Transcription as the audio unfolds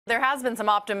There has been some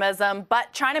optimism,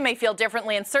 but China may feel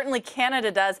differently, and certainly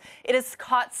Canada does. It is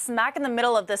caught smack in the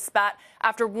middle of this spat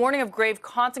after warning of grave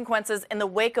consequences in the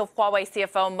wake of Huawei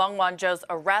CFO Meng Wanzhou's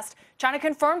arrest. China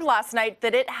confirmed last night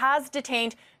that it has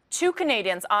detained 2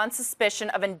 Canadians on suspicion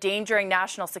of endangering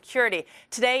national security.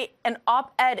 Today, an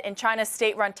op-ed in China's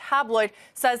state-run tabloid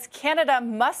says Canada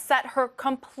must set her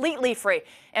completely free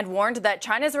and warned that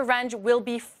China's revenge will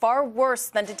be far worse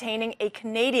than detaining a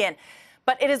Canadian.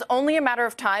 But it is only a matter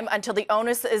of time until the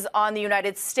onus is on the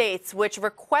United States, which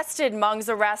requested Meng's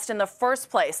arrest in the first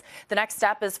place. The next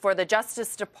step is for the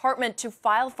Justice Department to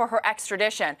file for her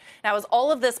extradition. Now, as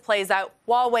all of this plays out,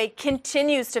 Huawei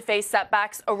continues to face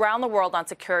setbacks around the world on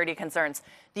security concerns.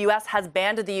 The U.S. has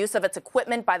banned the use of its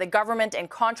equipment by the government and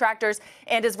contractors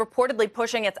and is reportedly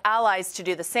pushing its allies to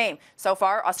do the same. So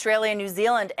far, Australia, New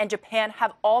Zealand, and Japan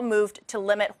have all moved to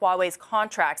limit Huawei's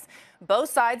contracts.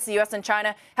 Both sides, the U.S. and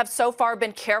China, have so far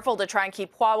been careful to try and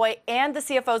keep Huawei and the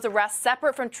CFO's arrest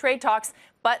separate from trade talks.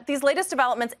 But these latest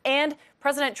developments and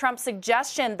President Trump's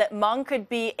suggestion that Meng could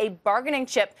be a bargaining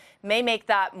chip may make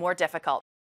that more difficult.